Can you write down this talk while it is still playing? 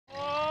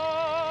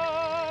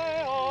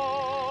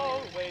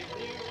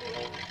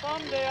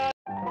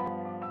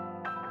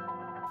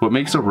What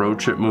makes a road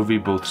trip movie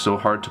both so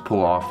hard to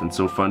pull off and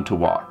so fun to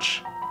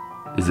watch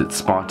is its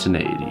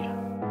spontaneity.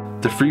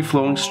 The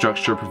free-flowing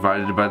structure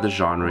provided by the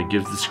genre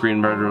gives the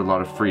screenwriter a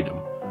lot of freedom,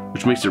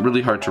 which makes it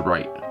really hard to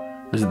write,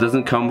 as it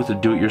doesn't come with the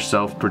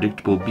do-it-yourself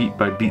predictable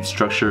beat-by-beat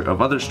structure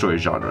of other story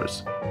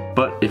genres.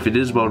 But if it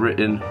is well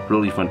written,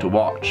 really fun to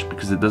watch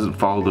because it doesn't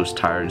follow those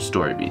tired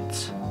story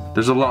beats.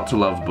 There's a lot to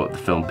love about the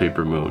film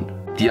Paper Moon.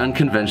 The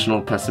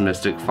unconventional,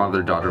 pessimistic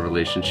father-daughter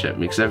relationship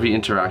makes every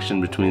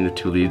interaction between the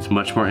two leads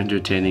much more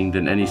entertaining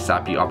than any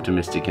sappy,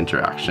 optimistic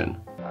interaction.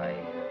 I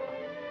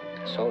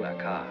sold our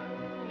car.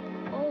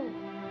 Oh.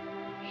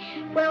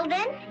 Well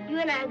then, you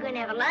and I are going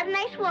to have a lot of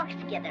nice walks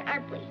together,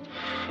 aren't we?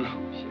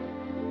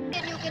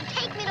 And you can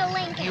take me to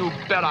Lincoln. You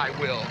bet I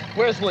will.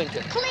 Where's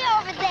Lincoln? Clear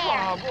over there.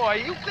 Oh,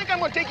 boy, you think I'm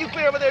going to take you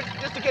clear over there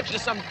just to get you to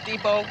some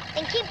depot?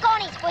 Then keep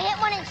going, East. We'll hit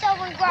one in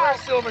Sylvan Grove. Where's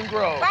Sylvan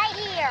Grove? Right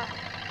here.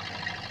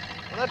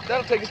 Well,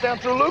 that'll take us down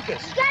through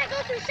Lucas. You gotta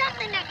go through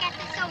something that gets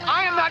us Sylvan Grove.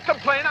 I am not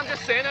complaining. I'm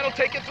just saying that'll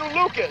take you through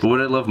Lucas. But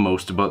what I love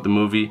most about the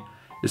movie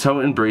is how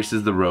it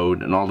embraces the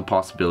road and all the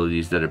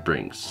possibilities that it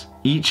brings.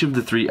 Each of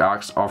the 3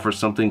 acts offers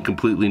something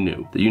completely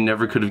new that you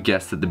never could have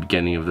guessed at the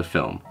beginning of the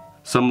film.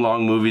 Some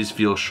long movies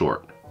feel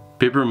short.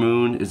 Paper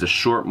Moon is a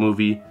short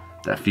movie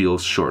that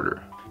feels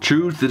shorter.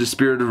 True to the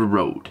spirit of the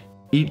road,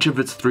 each of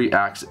its 3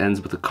 acts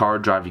ends with a car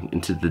driving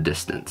into the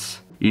distance.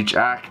 Each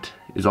act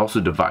is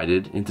also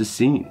divided into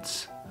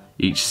scenes.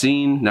 Each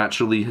scene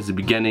naturally has a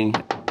beginning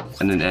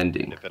and an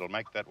ending. If it'll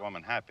make that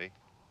woman happy,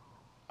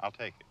 I'll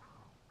take it.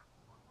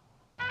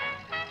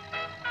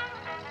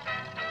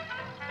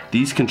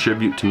 These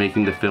contribute to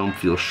making the film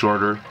feel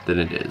shorter than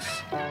it is.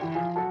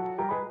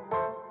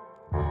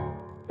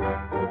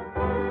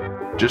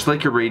 Just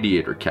like a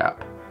radiator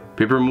cap,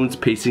 Paper Moon's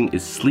pacing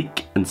is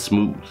sleek and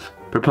smooth,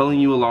 propelling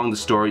you along the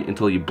story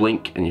until you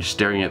blink and you're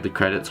staring at the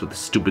credits with a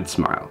stupid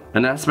smile.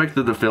 An aspect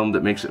of the film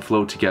that makes it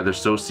flow together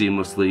so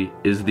seamlessly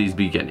is these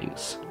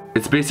beginnings.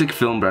 It's basic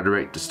film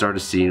rhetoric to start a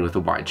scene with a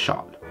wide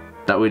shot.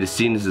 That way the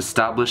scene is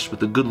established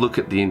with a good look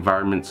at the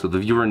environment so the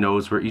viewer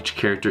knows where each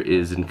character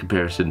is in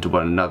comparison to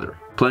one another.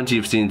 Plenty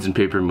of scenes in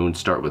Paper Moon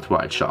start with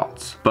wide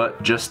shots,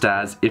 but just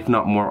as, if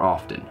not more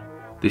often,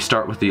 they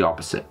start with the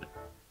opposite.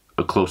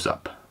 A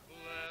close-up.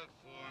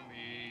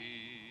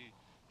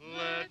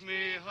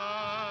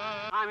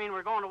 I mean,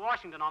 we're going to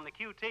Washington on the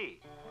QT.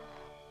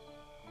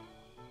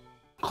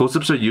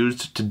 Close-ups are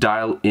used to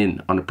dial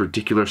in on a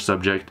particular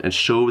subject and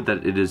show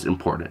that it is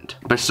important.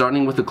 By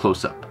starting with a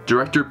close-up,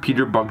 director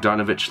Peter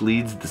Bogdanovich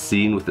leads the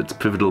scene with its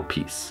pivotal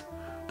piece.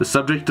 The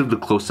subject of the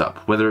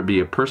close-up, whether it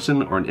be a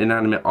person or an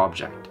inanimate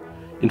object,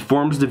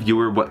 informs the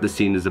viewer what the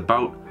scene is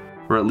about,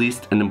 or at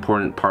least an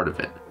important part of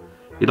it.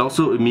 It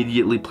also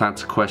immediately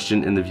plants a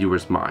question in the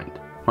viewer's mind.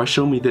 Why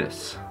show me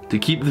this? To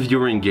keep the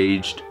viewer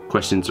engaged,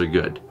 questions are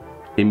good.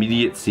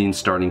 Immediate scene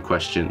starting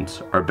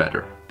questions are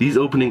better. These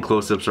opening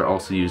close-ups are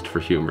also used for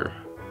humor.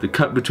 The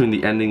cut between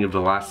the ending of the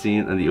last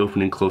scene and the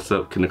opening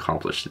close-up can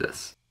accomplish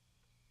this.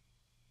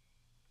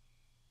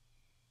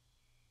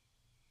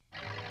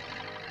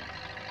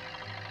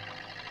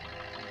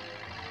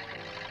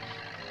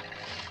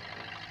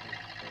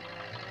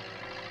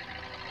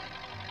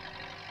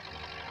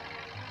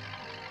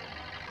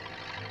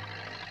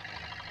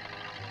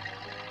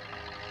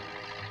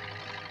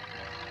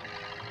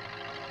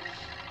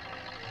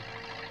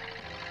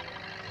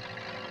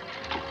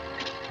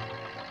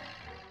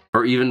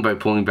 Or even by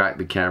pulling back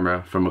the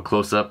camera from a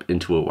close-up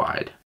into a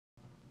wide.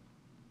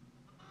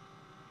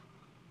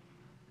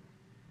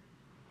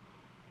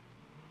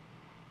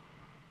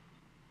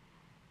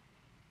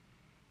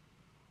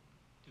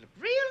 You look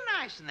real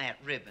nice in that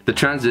ribbon. The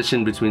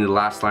transition between the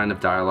last line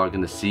of dialogue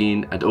in the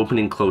scene and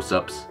opening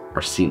close-ups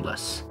are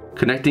seamless,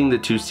 connecting the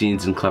 2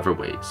 scenes in clever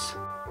ways.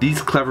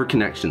 These clever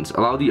connections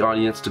allow the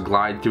audience to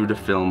glide through the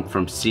film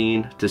from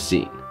scene to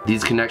scene.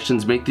 These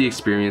connections make the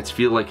experience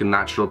feel like a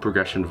natural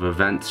progression of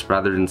events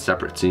rather than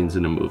separate scenes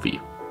in a movie.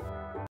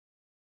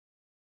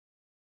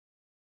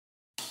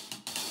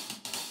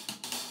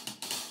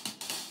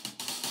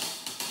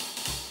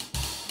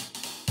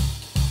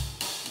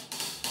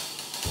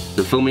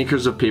 The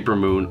filmmakers of Paper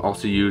Moon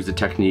also used a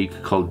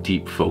technique called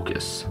deep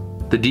focus.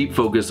 The deep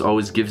focus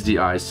always gives the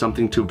eyes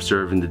something to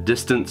observe in the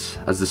distance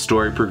as the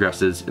story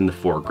progresses in the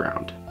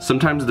foreground.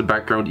 Sometimes the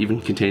background even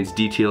contains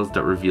details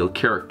that reveal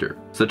character,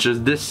 such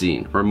as this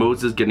scene where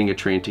Mose is getting a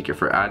train ticket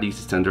for Addie to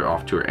send her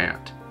off to her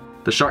aunt.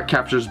 The shot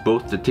captures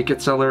both the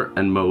ticket seller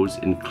and Mose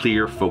in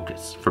clear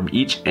focus from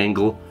each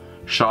angle,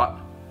 shot,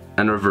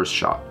 and reverse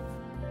shot.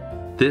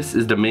 This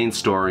is the main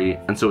story,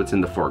 and so it's in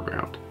the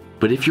foreground.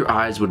 But if your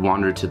eyes would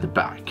wander to the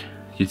back,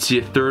 you'd see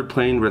a third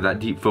plane where that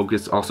deep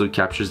focus also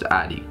captures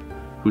Addie,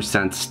 who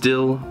stands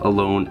still,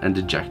 alone, and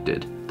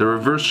dejected. The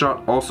reverse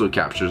shot also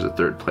captures a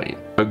third plane,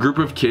 a group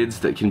of kids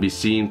that can be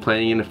seen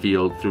playing in a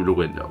field through the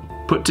window.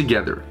 Put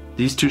together,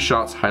 These two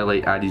shots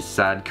highlight Addie's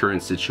sad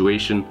current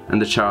situation and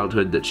the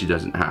childhood that she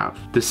doesn't have.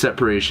 This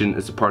separation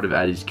is a part of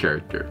Addie's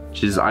character.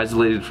 She is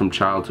isolated from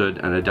childhood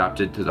and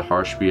adapted to the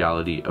harsh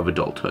reality of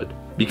adulthood.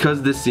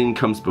 Because this scene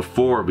comes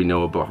before we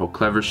know about how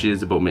clever she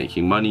is about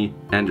making money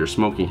and her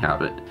smoking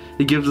habit,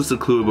 it gives us a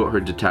clue about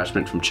her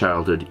detachment from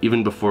childhood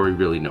even before we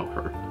really know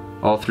her,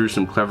 all through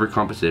some clever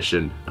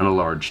composition and a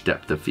large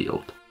depth of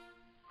field.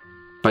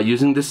 By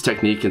using this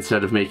technique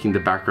instead of making the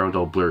background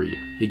all blurry,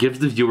 it gives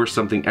the viewer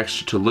something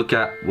extra to look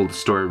at while the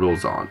story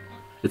rolls on.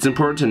 It's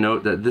important to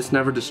note that this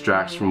never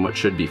distracts from what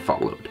should be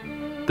followed.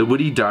 The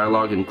witty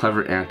dialogue and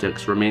clever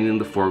antics remain in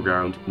the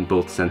foreground in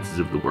both senses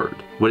of the word.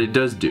 What it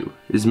does do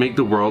is make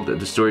the world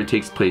that the story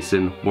takes place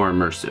in more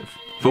immersive.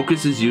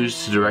 Focus is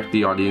used to direct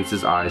the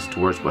audience's eyes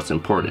towards what's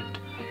important.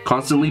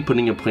 Constantly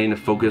putting a plane of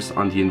focus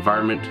on the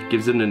environment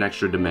gives it an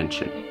extra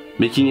dimension,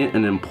 making it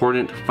an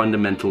important,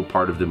 fundamental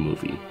part of the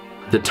movie.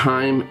 The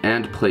time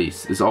and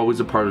place is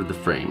always a part of the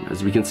frame,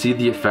 as we can see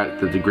the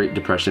effect that the Great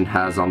Depression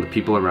has on the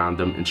people around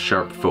them in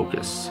sharp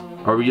focus.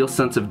 A real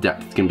sense of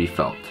depth can be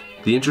felt.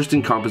 The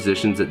interesting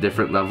compositions at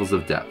different levels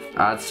of depth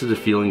adds to the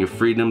feeling of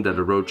freedom that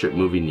a road trip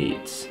movie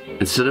needs.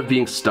 Instead of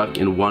being stuck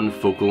in one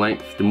focal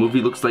length, the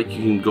movie looks like you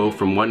can go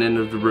from one end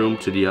of the room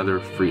to the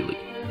other freely,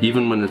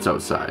 even when it's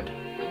outside.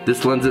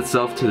 This lends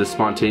itself to the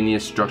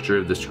spontaneous structure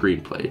of the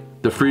screenplay.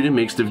 The freedom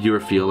makes the viewer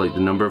feel like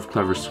the number of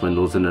clever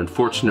swindles and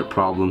unfortunate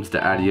problems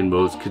that Addie and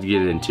Mose could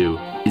get into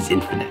is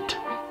infinite.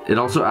 It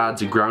also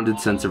adds a grounded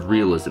sense of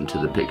realism to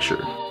the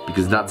picture,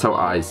 because that's how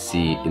eyes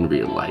see in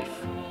real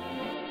life.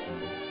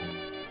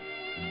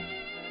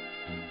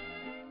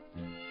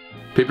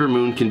 Paper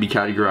Moon can be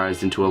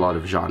categorized into a lot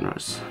of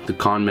genres. The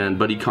con man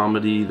buddy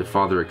comedy, the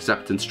father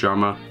acceptance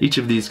drama, each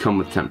of these come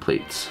with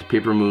templates.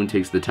 Paper Moon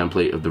takes the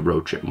template of the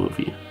road trip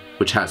movie,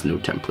 which has no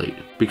template,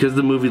 because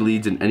the movie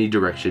leads in any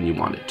direction you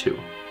want it to.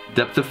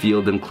 Depth of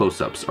field and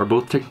close-ups are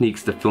both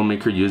techniques the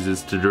filmmaker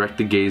uses to direct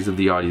the gaze of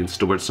the audience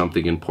towards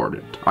something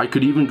important. I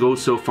could even go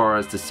so far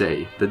as to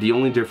say that the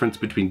only difference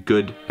between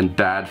good and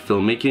bad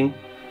filmmaking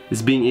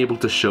is being able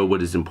to show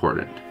what is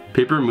important.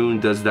 Paper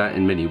Moon does that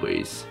in many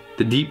ways.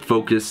 The deep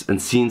focus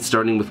and scenes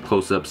starting with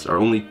close-ups are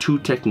only two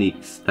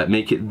techniques that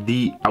make it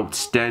the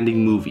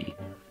outstanding movie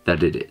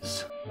that it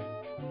is.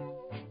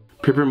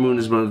 Paper Moon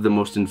is one of the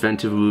most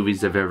inventive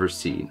movies I've ever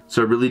seen,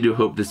 so I really do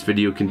hope this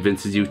video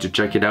convinces you to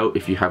check it out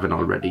if you haven't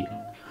already.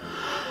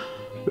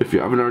 If you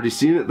haven't already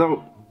seen it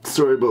though,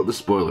 sorry about the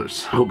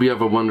spoilers. I hope you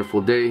have a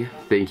wonderful day.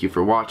 Thank you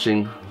for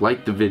watching.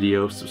 Like the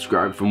video,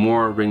 subscribe for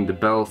more, ring the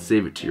bell,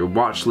 save it to your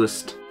watch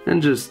list,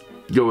 and just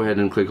go ahead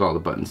and click all the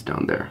buttons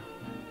down there.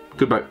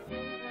 Goodbye.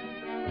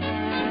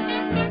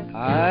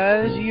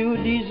 As you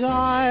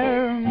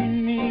desire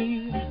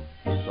me,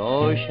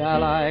 so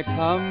shall I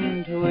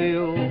come to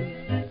you.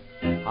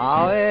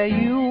 However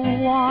you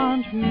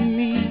want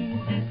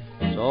me,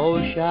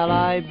 so shall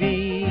I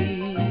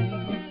be.